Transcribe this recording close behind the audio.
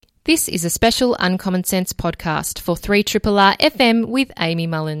This is a special Uncommon Sense podcast for 3RRR FM with Amy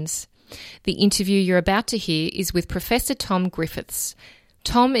Mullins. The interview you're about to hear is with Professor Tom Griffiths.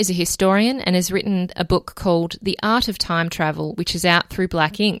 Tom is a historian and has written a book called The Art of Time Travel, which is out through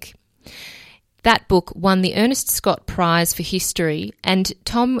Black Ink. That book won the Ernest Scott Prize for History, and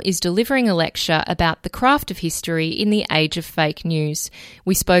Tom is delivering a lecture about the craft of history in the age of fake news.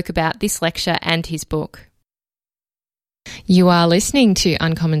 We spoke about this lecture and his book. You are listening to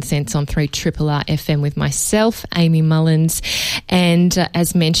Uncommon Sense on 3RRR FM with myself, Amy Mullins, and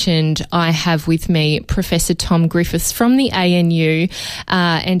as mentioned, I have with me Professor Tom Griffiths from the ANU,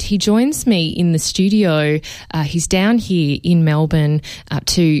 and he joins me in the studio. He's down here in Melbourne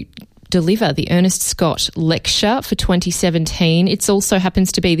to deliver the Ernest Scott Lecture for 2017. It also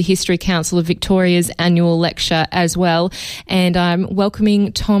happens to be the History Council of Victoria's annual lecture as well. And I'm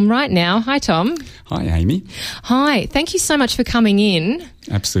welcoming Tom right now. Hi, Tom. Hi, Amy. Hi. Thank you so much for coming in.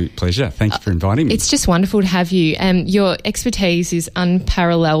 Absolute pleasure. Thank you for inviting me. It's just wonderful to have you. Your expertise is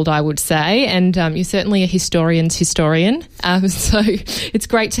unparalleled, I would say, and you're certainly a historian's historian. So it's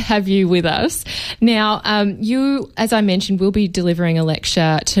great to have you with us. Now, you, as I mentioned, will be delivering a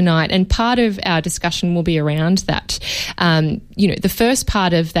lecture tonight, and part of our discussion will be around that. The first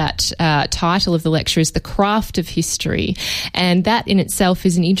part of that title of the lecture is The Craft of History, and that in itself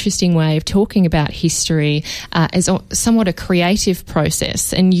is an interesting way of talking about history as somewhat a creative process.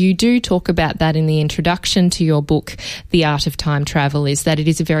 And you do talk about that in the introduction to your book, The Art of Time Travel, is that it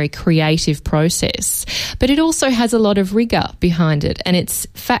is a very creative process. But it also has a lot of rigour behind it, and it's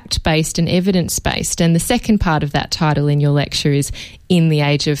fact-based and evidence-based. And the second part of that title in your lecture is In the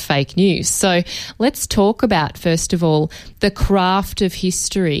Age of Fake News. So let's talk about, first of all, the craft of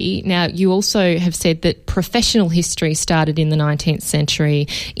history. Now, you also have said that professional history started in the 19th century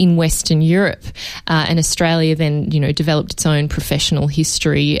in Western Europe, and Australia then, developed its own professional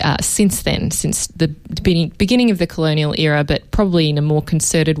history since then, since the beginning of the colonial era, but probably in a more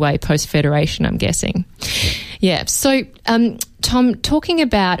concerted way post-Federation, I'm guessing. Yeah. So, Tom, talking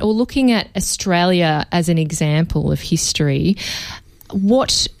about or looking at Australia as an example of history,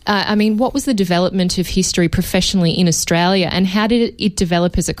 what was the development of history professionally in Australia, and how did it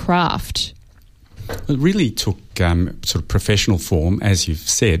develop as a craft? It really took sort of professional form, as you've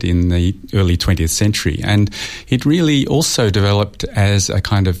said, in the early 20th century. And it really also developed as a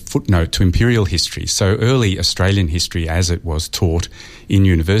kind of footnote to imperial history. So early Australian history, as it was taught in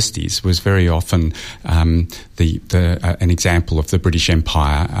universities, was very often an example of the British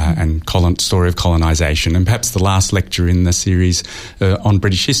Empire and story of colonisation. And perhaps the last lecture in the series on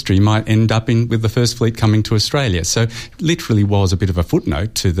British history might end up with the First Fleet coming to Australia. So it literally was a bit of a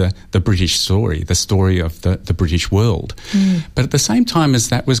footnote to the British story, the story of the British world. But at the same time as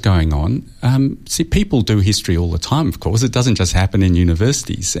that was going on, people do history all the time, of course. It doesn't just happen in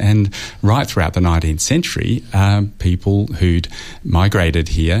universities. And right throughout the 19th century, people who'd migrated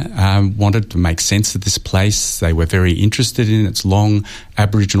here wanted to make sense of this place. They were very interested in its long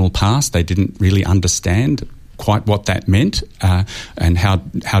Aboriginal past. They didn't really understand quite what that meant and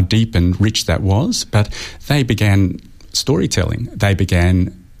how deep and rich that was. But they began storytelling. They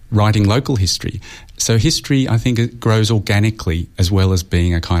began writing local history. So history, I think, it grows organically as well as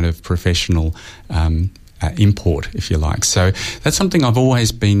being a kind of professional import, if you like. So that's something I've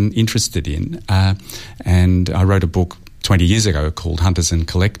always been interested in. And I wrote a book 20 years ago called Hunters and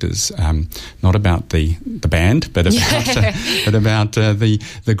Collectors, not about the band, but about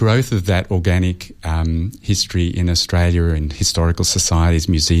the growth of that organic history in Australia and historical societies,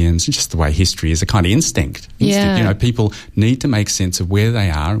 museums, and just the way history is a kind of instinct. Yeah. People need to make sense of where they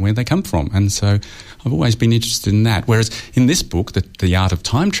are and where they come from. And so I've always been interested in that. Whereas in this book, The Art of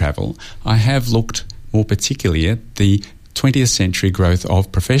Time Travel, I have looked more particularly at the 20th century growth of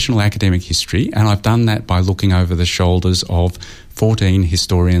professional academic history, and I've done that by looking over the shoulders of 14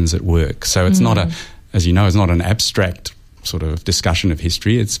 historians at work. So it's not it's not an abstract sort of discussion of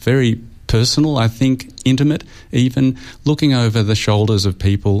history. It's very personal, I think, intimate, even looking over the shoulders of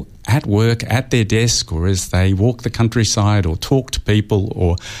people at work, at their desk, or as they walk the countryside or talk to people,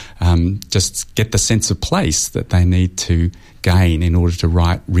 or just get the sense of place that they need to gain in order to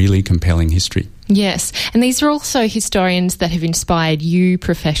write really compelling history. Yes, and these are also historians that have inspired you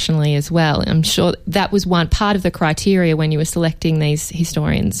professionally as well. I'm sure that was one part of the criteria when you were selecting these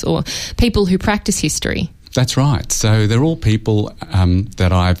historians or people who practice history. That's right. So they're all people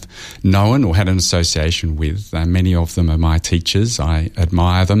that I've known or had an association with. Many of them are my teachers. I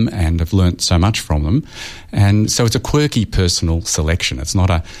admire them and have learnt so much from them. And so it's a quirky personal selection. It's not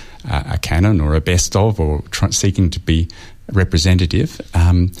a canon or a best of or seeking to be representative,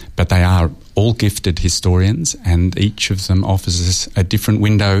 but they are all gifted historians, and each of them offers us a different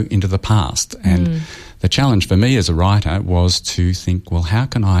window into the past. And the challenge for me as a writer was to think, well, how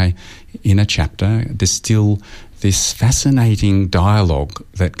can I, in a chapter, distill this fascinating dialogue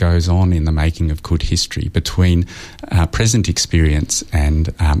that goes on in the making of good history between present experience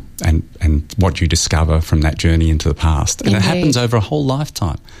and what you discover from that journey into the past. And It happens over a whole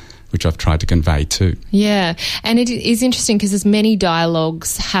lifetime, which I've tried to convey too. Yeah, and it is interesting because there's many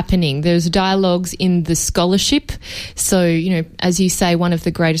dialogues happening. There's dialogues in the scholarship. So, as you say, one of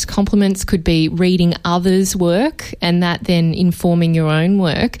the greatest compliments could be reading others' work and that then informing your own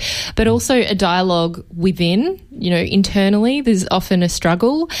work. But also a dialogue within, internally. There's often a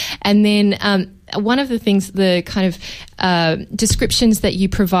struggle. And then one of the things, the kind of descriptions that you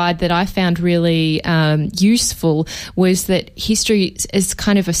provide that I found really useful was that history is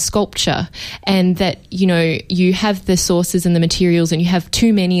kind of a sculpture, and that, you have the sources and the materials and you have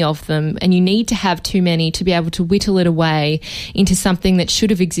too many of them, and you need to have too many to be able to whittle it away into something that should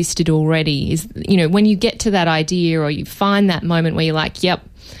have existed already. Is, when you get to that idea, or you find that moment where you're like, yep,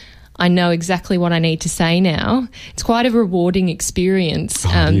 I know exactly what I need to say now. It's quite a rewarding experience,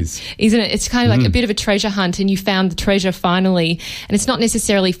 it is. Isn't it? It's kind of like a bit of a treasure hunt, and you found the treasure finally. And it's not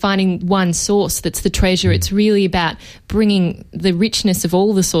necessarily finding one source that's the treasure. It's really about bringing the richness of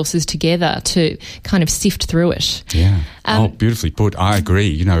all the sources together to kind of sift through it. Yeah. Beautifully put. I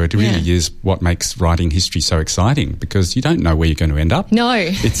agree. It really is what makes writing history so exciting, because you don't know where you're going to end up. No.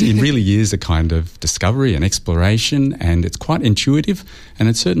 It really is a kind of discovery and exploration, and it's quite intuitive, and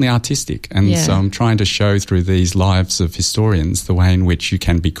it's certainly artistic. And so I'm trying to show through these lives of historians the way in which you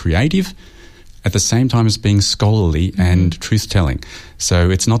can be creative at the same time as being scholarly and truth-telling.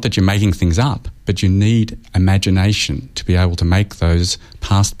 So it's not that you're making things up, but you need imagination to be able to make those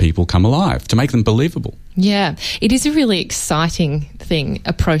past people come alive, to make them believable. Yeah, it is a really exciting thing,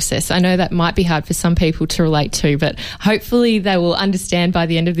 a process. I know that might be hard for some people to relate to, but hopefully they will understand by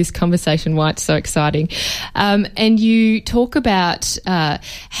the end of this conversation why it's so exciting. And you talk about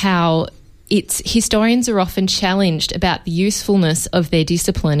how historians are often challenged about the usefulness of their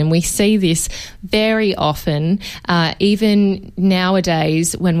discipline, and we see this very often, even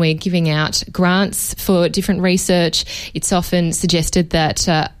nowadays when we're giving out grants for different research. It's often suggested that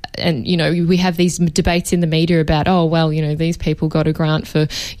and, we have these debates in the media about, these people got a grant for,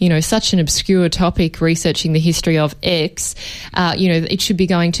 such an obscure topic, researching the history of X. It should be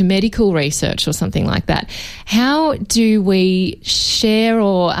going to medical research or something like that. How do we share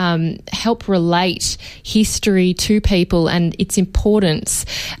or help relate history to people and its importance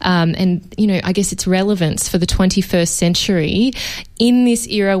and, I guess its relevance for the 21st century in this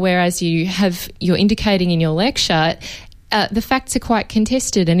era, whereas you're indicating in your lecture, the facts are quite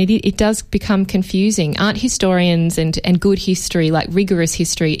contested, and it does become confusing. Aren't historians and good history, like rigorous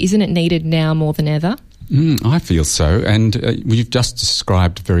history, isn't it needed now more than ever? I feel so, and you've just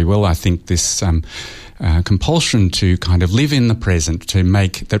described very well, I think, this compulsion to kind of live in the present, to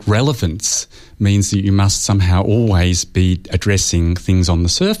make that relevance means that you must somehow always be addressing things on the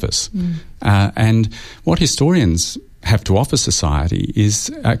surface. And what historians have to offer society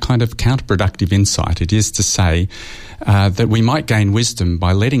is a kind of counterproductive insight. It is to say that we might gain wisdom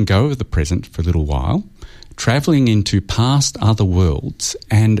by letting go of the present for a little while, travelling into past other worlds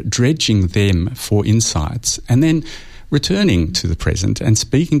and dredging them for insights, and then returning to the present and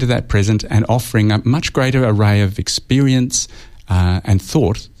speaking to that present and offering a much greater array of experience and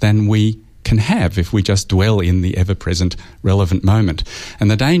thought than we can have if we just dwell in the ever-present relevant moment.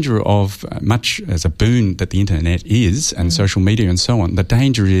 And the danger of, much as a boon that the internet is, and social media and so on, the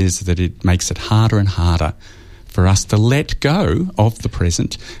danger is that it makes it harder and harder for us to let go of the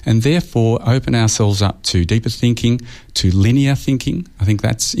present and therefore open ourselves up to deeper thinking, to linear thinking. I think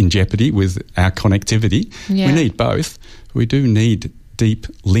that's in jeopardy with our connectivity. Yeah. We need both. We do need deep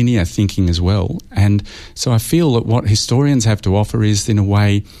linear thinking as well. And so I feel that what historians have to offer is, in a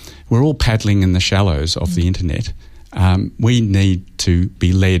way, we're all paddling in the shallows of the internet. We need to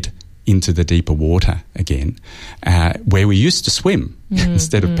be led into the deeper water again, where we used to swim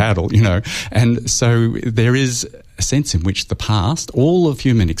instead of paddle, And so there is a sense in which the past, all of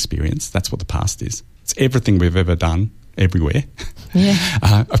human experience, that's what the past is. It's everything we've ever done, everywhere.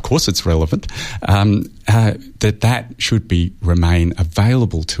 Yeah. Of course it's relevant. That should remain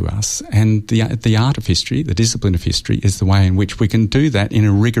available to us. And the art of history, the discipline of history, is the way in which we can do that in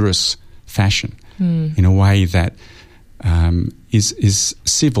a rigorous fashion, in a way that is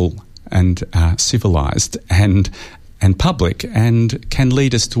civil and civilised and public, and can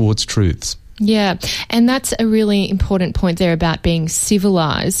lead us towards truths. Yeah, and that's a really important point there about being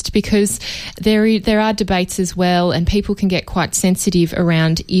civilised, because there are debates as well, and people can get quite sensitive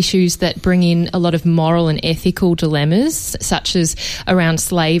around issues that bring in a lot of moral and ethical dilemmas, such as around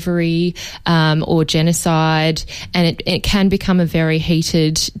slavery or genocide, and it can become a very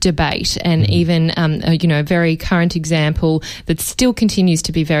heated debate. And even a very current example that still continues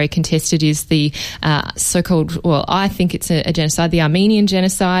to be very contested is the so-called, well, I think it's a genocide, the Armenian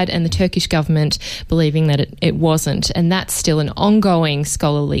genocide, and the Turkish government believing that it wasn't, and that's still an ongoing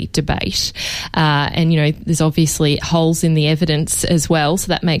scholarly debate. And there's obviously holes in the evidence as well, so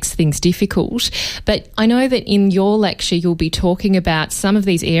that makes things difficult. But I know that in your lecture you'll be talking about some of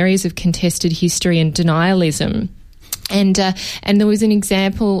these areas of contested history and denialism. And there was an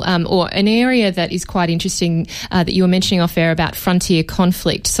example or an area that is quite interesting that you were mentioning off air about frontier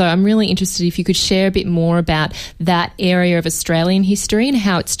conflict. So I'm really interested if you could share a bit more about that area of Australian history and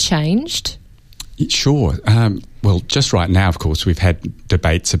how it's changed. Sure. Well, just right now, of course, we've had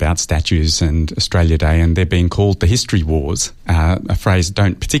debates about statues and Australia Day, and they're being called the history wars, a phrase I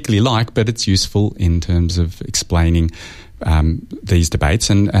don't particularly like, but it's useful in terms of explaining these debates.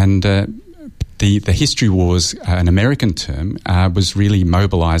 And the history wars, an American term, was really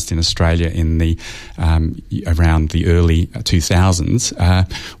mobilised in Australia in the around the early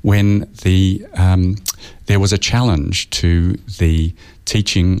 2000s when there was a challenge to the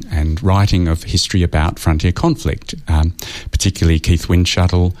teaching and writing of history about frontier conflict. Particularly Keith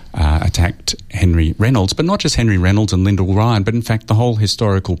Windschuttle attacked Henry Reynolds, but not just Henry Reynolds and Lyndall Ryan, but in fact the whole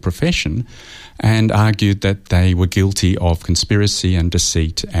historical profession, and argued that they were guilty of conspiracy and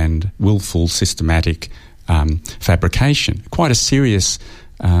deceit and willful systematic fabrication. Quite a serious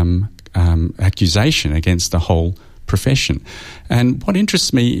accusation against the whole profession. And what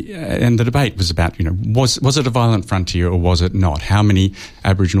interests me, and the debate was about, was it a violent frontier or was it not? How many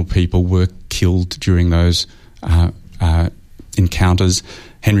Aboriginal people were killed during those encounters?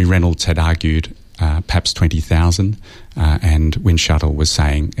 Henry Reynolds had argued perhaps 20,000, and Windschuttle was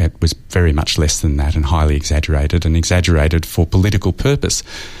saying it was very much less than that and highly exaggerated for political purpose.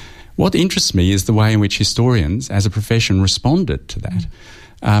 What interests me is the way in which historians, as a profession, responded to that.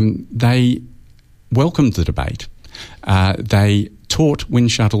 They welcomed the debate. They taught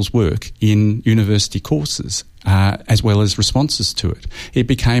Windschuttle's work in university courses as well as responses to it. It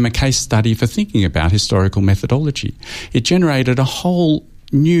became a case study for thinking about historical methodology. It generated a whole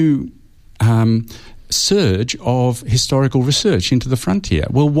new surge of historical research into the frontier.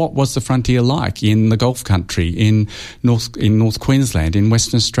 Well, what was the frontier like in the Gulf country, in North Queensland, in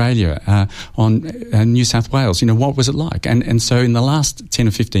Western Australia, on New South Wales? What was it like? And so in the last 10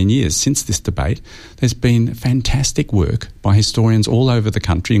 or 15 years since this debate, there's been fantastic work by historians all over the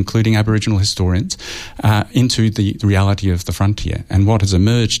country, including Aboriginal historians, into the reality of the frontier. And what has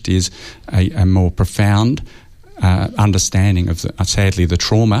emerged is a more profound understanding of, sadly, the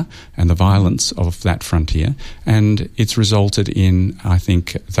trauma and the violence of that frontier. And it's resulted in, I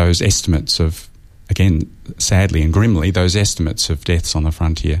think, those estimates of, again, sadly and grimly, those estimates of deaths on the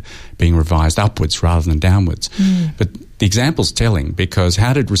frontier being revised upwards rather than downwards. But the example's telling, because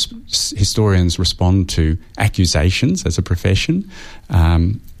how did historians respond to accusations as a profession?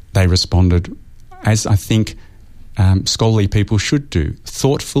 They responded, as I think scholarly people should do,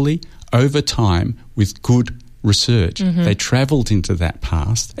 thoughtfully, over time, with good research. They travelled into that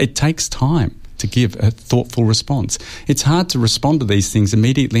past. It takes time to give a thoughtful response. It's hard to respond to these things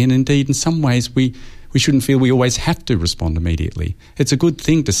immediately, and indeed in some ways we shouldn't feel we always have to respond immediately. It's a good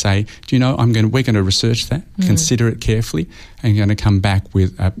thing to say, we're going to research that, consider it carefully, and going to come back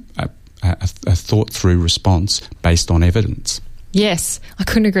with a thought-through response based on evidence. Yes, I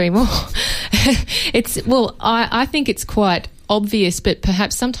couldn't agree more. I think it's quite obvious, but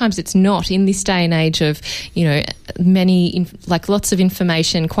perhaps sometimes it's not in this day and age of, lots of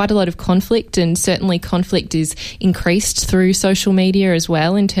information, quite a lot of conflict, and certainly conflict is increased through social media as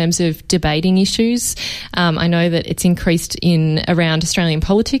well in terms of debating issues. I know that it's increased around Australian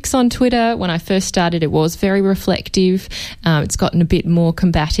politics on Twitter. When I first started, it was very reflective. It's gotten a bit more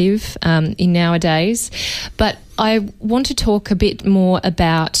combative in nowadays. But I want to talk a bit more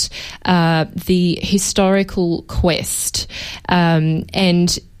about the historical quest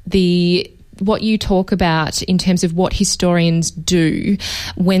and what you talk about in terms of what historians do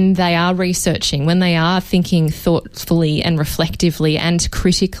when they are researching, when they are thinking thoughtfully and reflectively and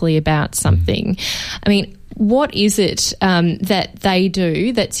critically about something. I mean, what is it that they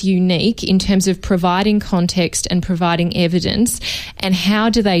do that's unique in terms of providing context and providing evidence, and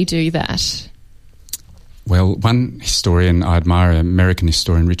how do they do that? Well, one historian I admire, American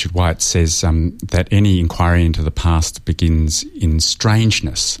historian Richard White, says that any inquiry into the past begins in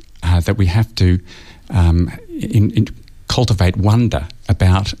strangeness that we have to cultivate wonder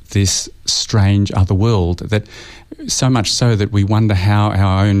about this strange other world, that so much so that we wonder how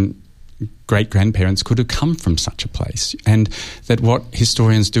our own great-grandparents could have come from such a place, and that what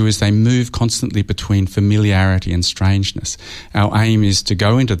historians do is they move constantly between familiarity and strangeness. Our aim is to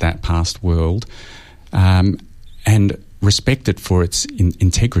go into that past world and respect it for its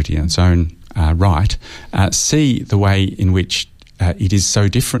integrity and its own right, see the way in which it is so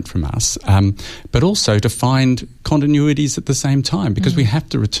different from us, but also to find continuities at the same time, because we have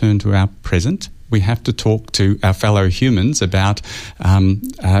to return to our present. We have to talk to our fellow humans about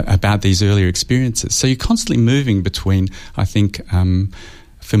these earlier experiences. So you're constantly moving between, I think,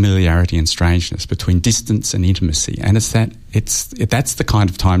 familiarity and strangeness, between distance and intimacy, and that's the kind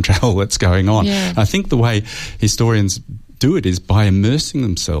of time travel that's going on. Yeah. I think the way historians do it is by immersing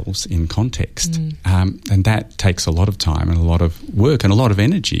themselves in context, and that takes a lot of time and a lot of work and a lot of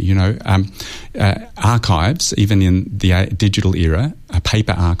energy. Archives, even in the digital era, a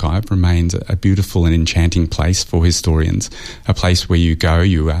paper archive remains a beautiful and enchanting place for historians, a place where you go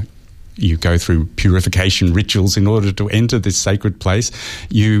through purification rituals in order to enter this sacred place.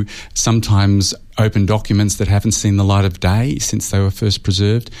 You sometimes open documents that haven't seen the light of day since they were first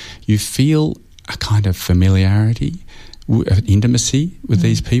preserved. You feel a kind of familiarity, intimacy with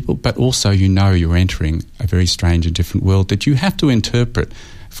these people, but also you're entering a very strange and different world that you have to interpret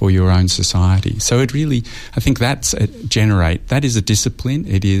for your own society. So it really, I think that is a discipline.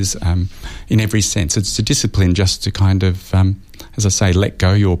 It is, in every sense, it's a discipline just to kind of, as I say, let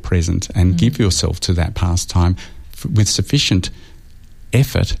go your present and give yourself to that past time with sufficient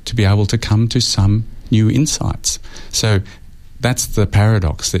effort to be able to come to some new insights. So that's the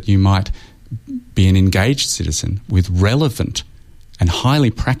paradox, that you might be an engaged citizen with relevant and highly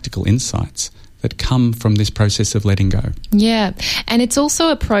practical insights that come from this process of letting go. Yeah, and it's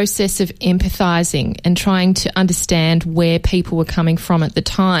also a process of empathising and trying to understand where people were coming from at the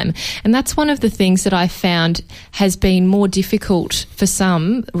time. And that's one of the things that I found has been more difficult for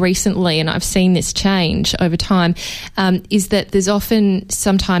some recently, and I've seen this change over time, is that there's often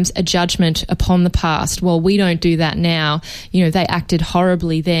sometimes a judgment upon the past. Well, we don't do that now. They acted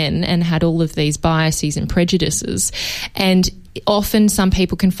horribly then and had all of these biases and prejudices. And often some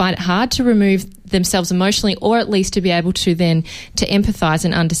people can find it hard to remove themselves emotionally, or at least to be able to then to empathise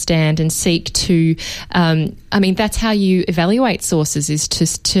and understand and seek to, that's how you evaluate sources, is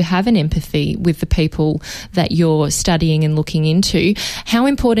to have an empathy with the people that you're studying and looking into. How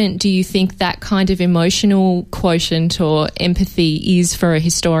important do you think that kind of emotional quotient or empathy is for a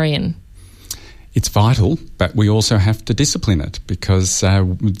historian? It's vital, but we also have to discipline it, because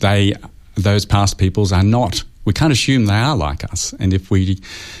those past peoples are not. We can't assume they are like us, and if we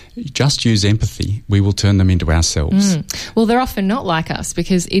just use empathy, we will turn them into ourselves. Well, they're often not like us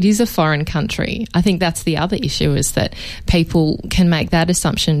because it is a foreign country. I think that's the other issue, is that people can make that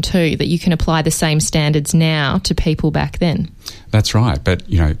assumption too, that you can apply the same standards now to people back then. That's right, but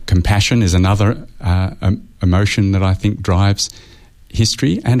compassion is another emotion that I think drives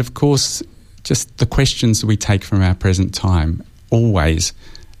history, and of course just the questions we take from our present time, always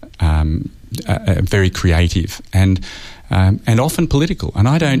very creative and often political. And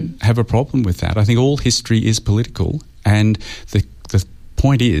I don't have a problem with that. I think all history is political, and the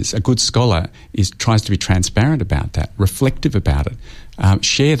point is, a good scholar tries to be transparent about that, reflective about it,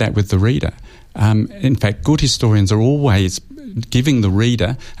 share that with the reader. In fact, good historians are always giving the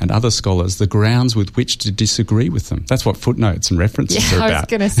reader and other scholars the grounds with which to disagree with them. That's what footnotes and references are about. I was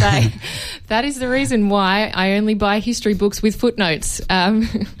going to say, that is the reason why I only buy history books with footnotes. And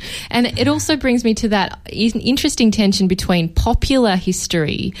it also brings me to that interesting tension between popular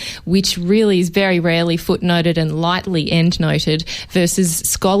history, which really is very rarely footnoted and lightly endnoted, versus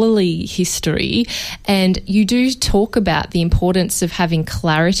scholarly history. And you do talk about the importance of having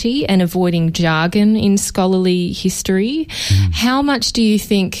clarity and avoiding jargon in scholarly history. How much do you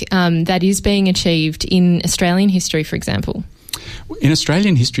think that is being achieved in Australian history, for example? In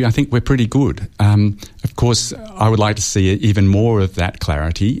Australian history, I think we're pretty good. Of course, I would like to see even more of that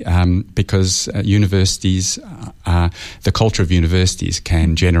clarity, because universities, the culture of universities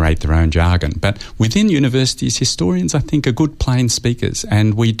can generate their own jargon. But within universities, historians, I think, are good plain speakers,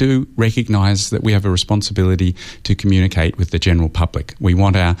 and we do recognise that we have a responsibility to communicate with the general public. We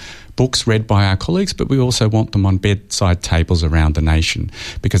want our books read by our colleagues, but we also want them on bedside tables around the nation,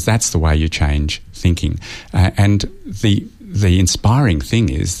 because that's the way you change thinking. And the inspiring thing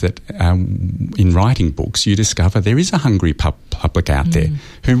is that in writing books, you discover there is a hungry public out there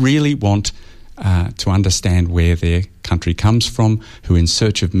who really want to understand where their country comes from, who are in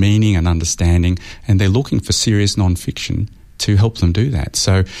search of meaning and understanding, and they're looking for serious non-fiction to help them do that.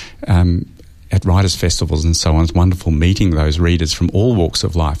 So at writers' festivals and so on, it's wonderful meeting those readers from all walks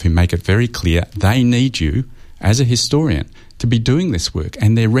of life who make it very clear they need you as a historian to be doing this work,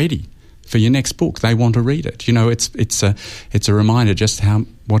 and they're ready for your next book. They want to read it. You know, it's a reminder just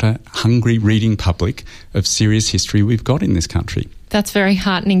what a hungry reading public of serious history we've got in this country. That's very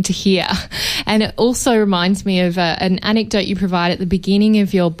heartening to hear. And it also reminds me of an anecdote you provide at the beginning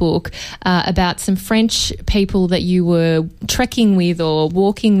of your book about some French people that you were trekking with or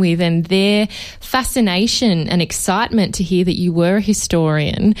walking with, and their fascination and excitement to hear that you were a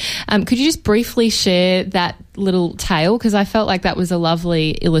historian. Could you just briefly share that little tale? Because I felt like that was a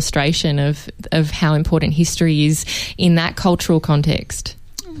lovely illustration of how important history is in that cultural context.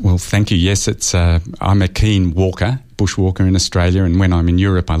 Well, thank you. Yes, I'm a keen walker, bushwalker in Australia, and when I'm in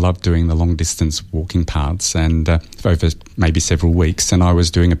Europe, I love doing the long-distance walking paths, and over maybe several weeks. And I was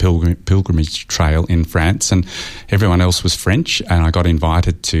doing a pilgrimage trail in France, and everyone else was French, and I got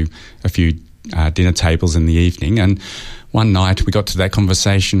invited to a few dinner tables in the evening. And one night we got to that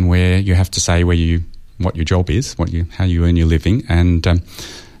conversation where you have to say what your job is, how you earn your living, and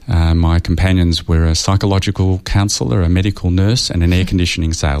my companions were a psychological counsellor, a medical nurse, and an air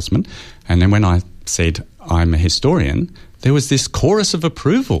conditioning salesman. And then when I said I'm a historian, there was this chorus of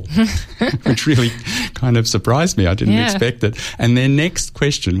approval, which really kind of surprised me. I didn't expect it. And their next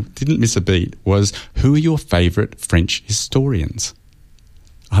question, didn't miss a beat, was, who are your favourite French historians?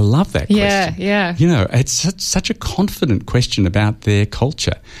 I love that question. Yeah. You know, it's such a confident question about their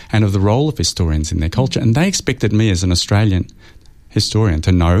culture and of the role of historians in their culture. And they expected me as an Australian historian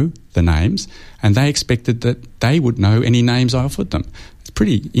to know the names, and they expected that they would know any names I offered them. It's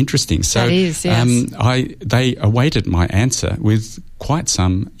pretty interesting. So that is, yes. They awaited my answer with quite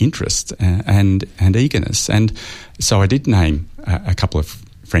some interest and eagerness. And so I did name a couple of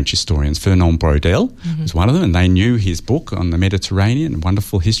French historians. Fernand Braudel was one of them, and they knew his book on the Mediterranean,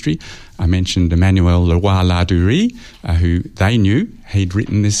 Wonderful History. I mentioned Emmanuel Leroy-Ladurie, who they knew. He'd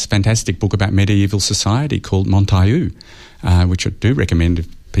written this fantastic book about medieval society called Montaillou, which I do recommend if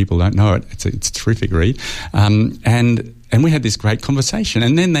people don't know it. It's a terrific read. And we had this great conversation.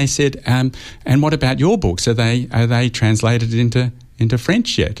 And then they said, and what about your books? Are they translated into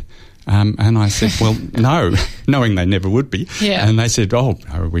French yet? And I said, well, no, knowing they never would be. Yeah. And they said, oh,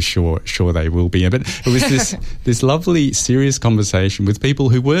 no, we're sure they will be. But it was this lovely, serious conversation with people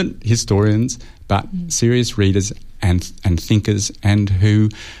who weren't historians, but serious readers and thinkers, and who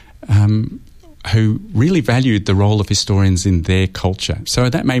really valued the role of historians in their culture. So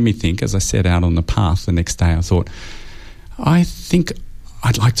that made me think, as I set out on the path the next day, I thought, I think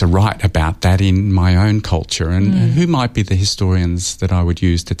I'd like to write about that in my own culture, and who might be the historians that I would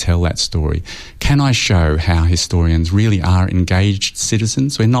use to tell that story? Can I show how historians really are engaged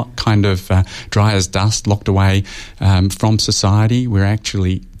citizens? We're not kind of dry as dust, locked away from society. We're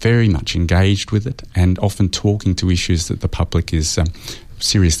actually very much engaged with it, and often talking to issues that the public is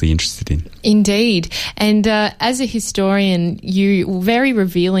seriously interested in. Indeed. And as a historian, you very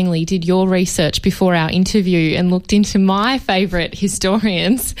revealingly did your research before our interview and looked into my favourite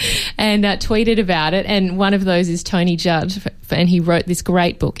historians and tweeted about it. And one of those is Tony Judd, and he wrote this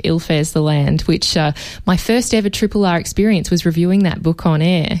great book, Ill Fares the Land, which my first ever Triple R experience was reviewing that book on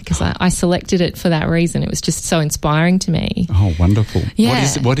air, because I selected it for that reason. It was just so inspiring to me. Oh, wonderful. Yeah.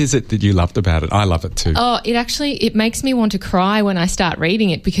 What is it that you loved about it? I love it too. Oh, it makes me want to cry when I start reading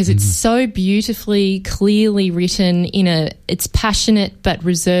it, because it's so beautifully, clearly written it's passionate but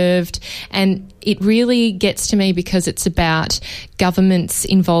reserved, and it really gets to me because it's about government's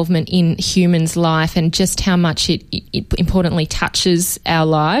involvement in humans' life and just how much it importantly touches our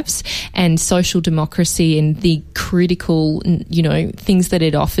lives, and social democracy and the critical, things that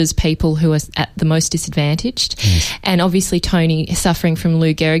it offers people who are at the most disadvantaged. Yes. And obviously Tony, suffering from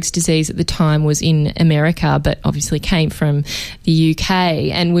Lou Gehrig's disease at the time, was in America, but obviously came from the UK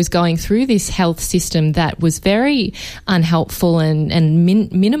and was going through this health system that was very unhelpful and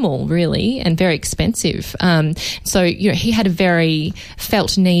minimal, really, and very expensive. So he had a very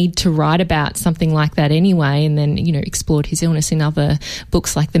felt need to write about something like that anyway, and then explored his illness in other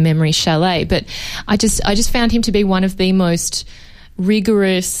books like The Memory Chalet. But I just found him to be one of the most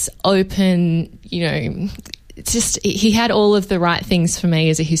rigorous, open, he had all of the right things for me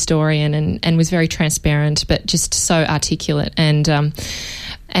as a historian, and was very transparent, but just so articulate and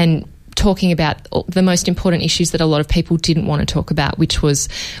talking about the most important issues that a lot of people didn't want to talk about, which was,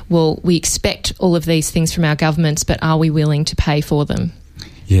 well, we expect all of these things from our governments, but are we willing to pay for them?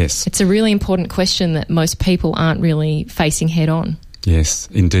 Yes. It's a really important question that most people aren't really facing head on. Yes,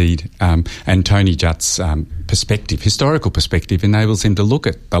 indeed. And Tony Jutt's historical perspective, enables him to look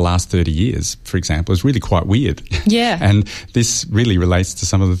at the last 30 years, for example, is really quite weird. Yeah. And this really relates to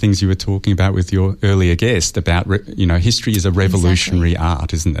some of the things you were talking about with your earlier guest about, history is a revolutionary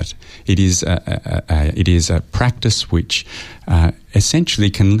art, isn't it? It is a practice which essentially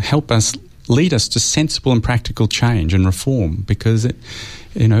can help us, lead us to sensible and practical change and reform, because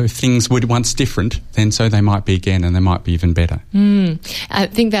if things were once different, then so they might be again, and they might be even better. I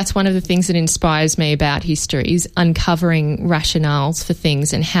think that's one of the things that inspires me about history, is uncovering rationales for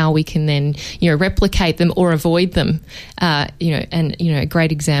things and how we can then, replicate them or avoid them. A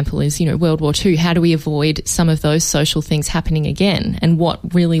great example is, World War II. How do we avoid some of those social things happening again, and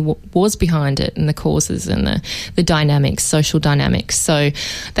what really was behind it, and the causes and the dynamics, social dynamics. So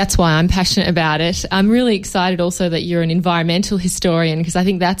that's why I'm passionate about it. I'm really excited also that you're an environmental historian, because I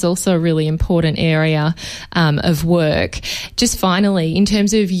think that's also a really important area of work. Just finally, in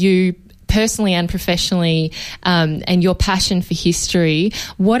terms of you personally and professionally, and your passion for history,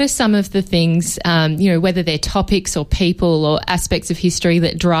 what are some of the things, whether they're topics or people or aspects of history,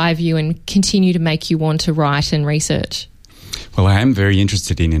 that drive you and continue to make you want to write and research? Well, I am very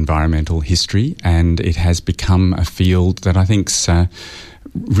interested in environmental history, and it has become a field that I think's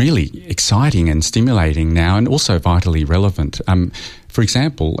really exciting and stimulating now, and also vitally relevant. For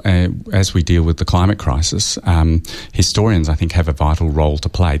example, as we deal with the climate crisis, historians, I think, have a vital role to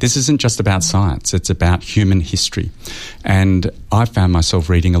play. This isn't just about science, it's about human history. And I found myself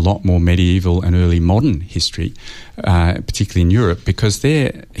reading a lot more medieval and early modern history, particularly in Europe, because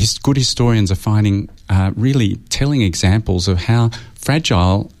good historians are finding really telling examples of how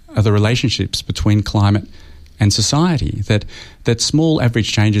fragile are the relationships between climate and society, that small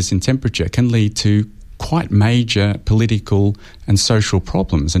average changes in temperature can lead to quite major political and social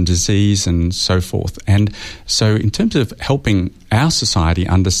problems and disease and so forth. And so in terms of helping our society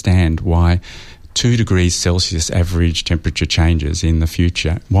understand why 2 degrees Celsius average temperature changes in the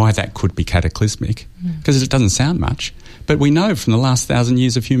future, why that could be cataclysmic, because it doesn't sound much. But we know from the last 1,000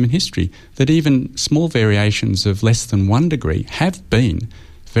 years of human history that even small variations of less than 1 degree have been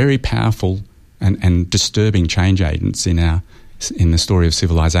very powerful and disturbing change agents in the story of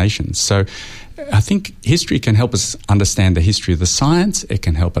civilizations. So I think history can help us understand the history of the science, it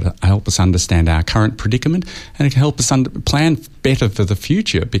can help us understand our current predicament, and it can help us plan better for the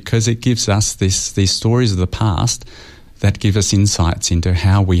future, because it gives us these stories of the past that give us insights into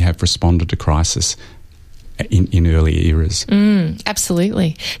how we have responded to crisis in early eras.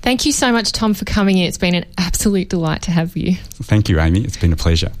 Absolutely. Thank you so much, Tom, for coming in. It's been an absolute delight to have you. Thank you, Amy. It's been a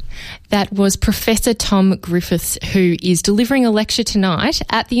pleasure. That was Professor Tom Griffiths, who is delivering a lecture tonight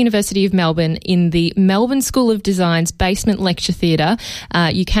at the University of Melbourne in the Melbourne School of Design's Basement Lecture Theatre.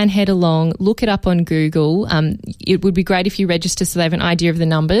 You can head along, look it up on Google. It would be great if you register so they have an idea of the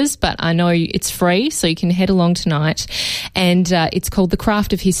numbers, but I know it's free, so you can head along tonight. And it's called The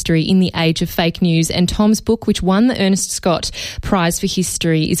Craft of History in the Age of Fake News. And Tom's book, which won the Ernest Scott Prize for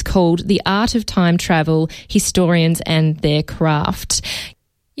History, is called The Art of Time Travel, Historians and Their Craft.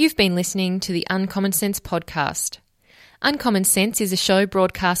 You've been listening to the Uncommon Sense podcast. Uncommon Sense is a show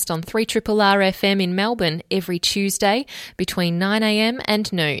broadcast on 3RRR FM in Melbourne every Tuesday between 9 a.m.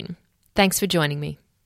 and noon. Thanks for joining me.